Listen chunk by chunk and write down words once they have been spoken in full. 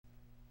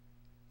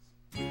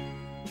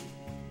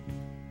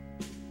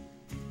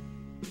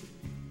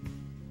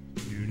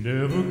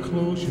never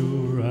close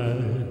your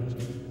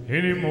eyes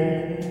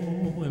anymore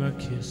when I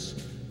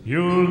kiss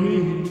your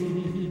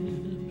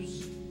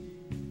lips.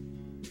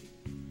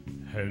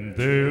 And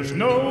there's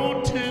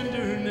no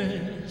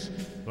tenderness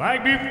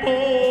like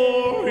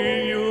before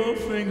in your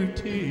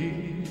fingertips.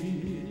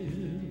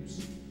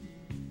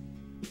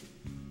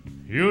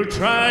 You're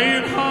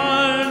trying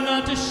hard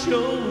not to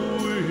show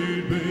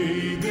it,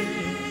 baby.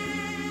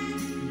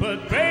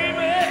 But baby,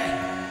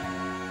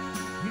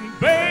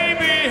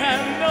 I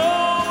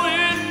know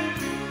it.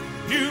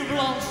 You've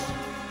lost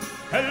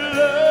that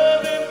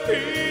loving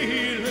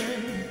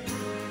feeling.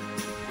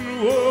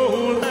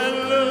 Whoa, that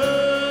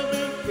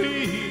loving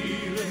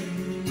feeling.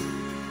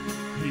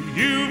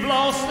 You've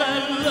lost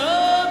that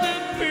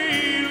loving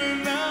feeling.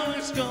 Now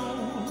it's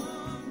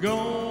gone,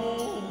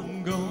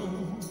 gone,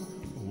 gone.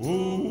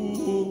 Whoa.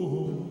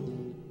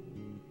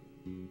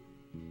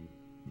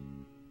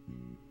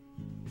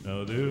 Now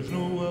there's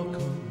no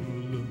welcome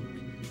look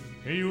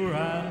in your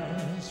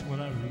eyes when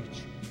I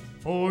reach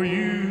for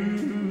you.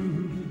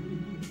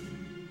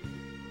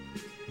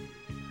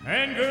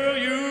 And girl,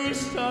 you're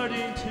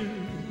starting to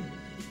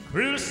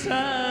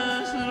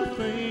criticize little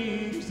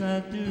things I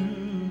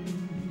do.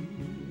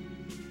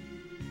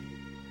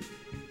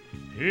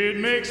 It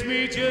makes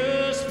me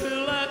just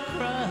feel like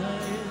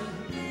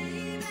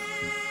crying.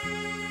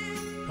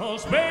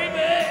 'Cause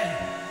baby,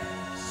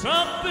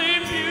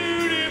 something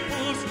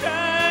beautiful's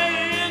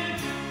dying.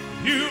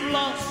 You've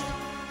lost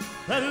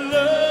that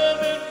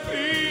loving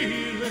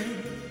feeling.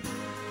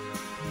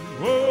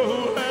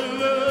 Oh, that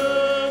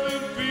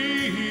loving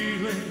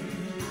feeling.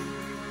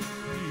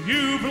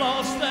 You've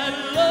lost that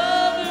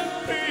loving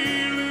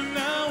feeling.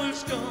 Now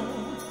it's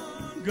gone,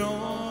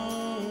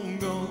 gone,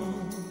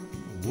 gone.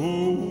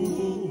 Whoa.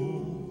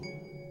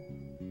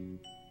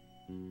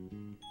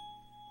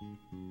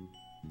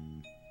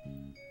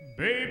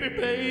 Baby,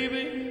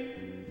 baby,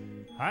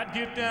 I'd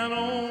get down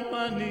on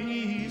my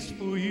knees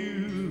for you.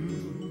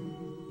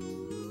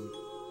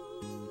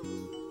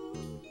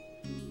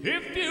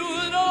 If you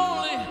would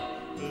only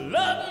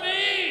love me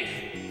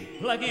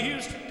like you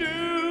used to do.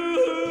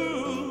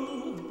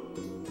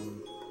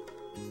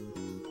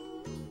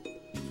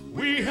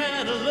 We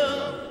had a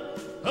love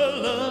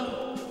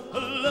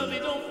you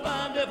don't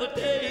find every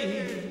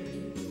day.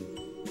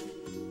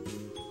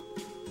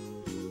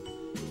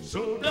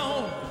 So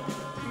don't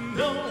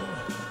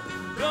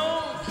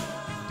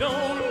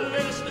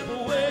let it slip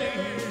away.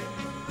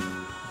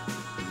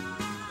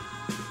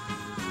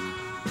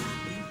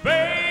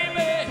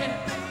 Baby,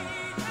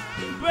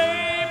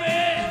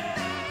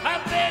 I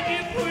beg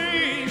you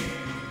please,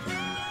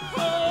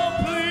 oh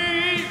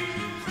please,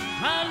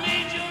 I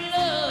need your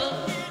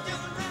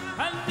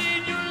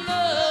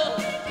love,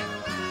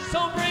 so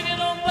bring it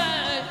on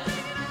back,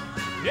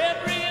 yeah,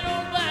 bring it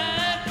on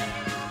back,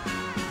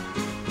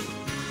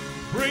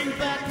 bring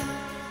back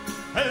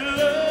that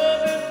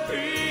loving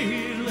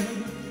feeling,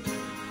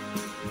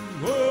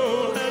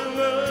 oh, that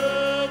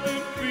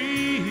loving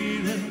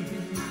feeling,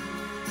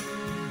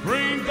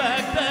 bring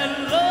back that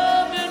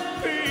loving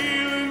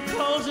feeling,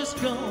 'cause it's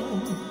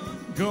gone,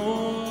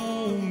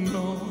 gone,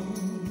 gone,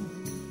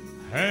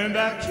 and I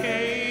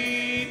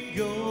can't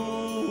go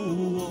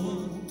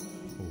on.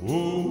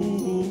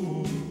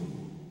 Oh.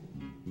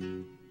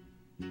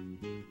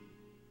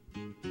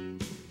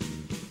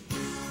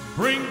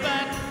 Bring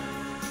back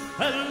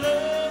that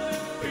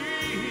loving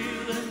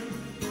feeling,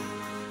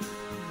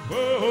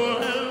 oh,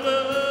 that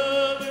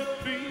loving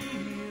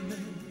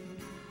feeling.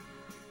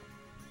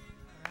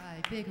 All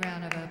right, big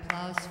round of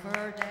applause for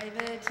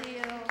David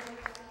Teal.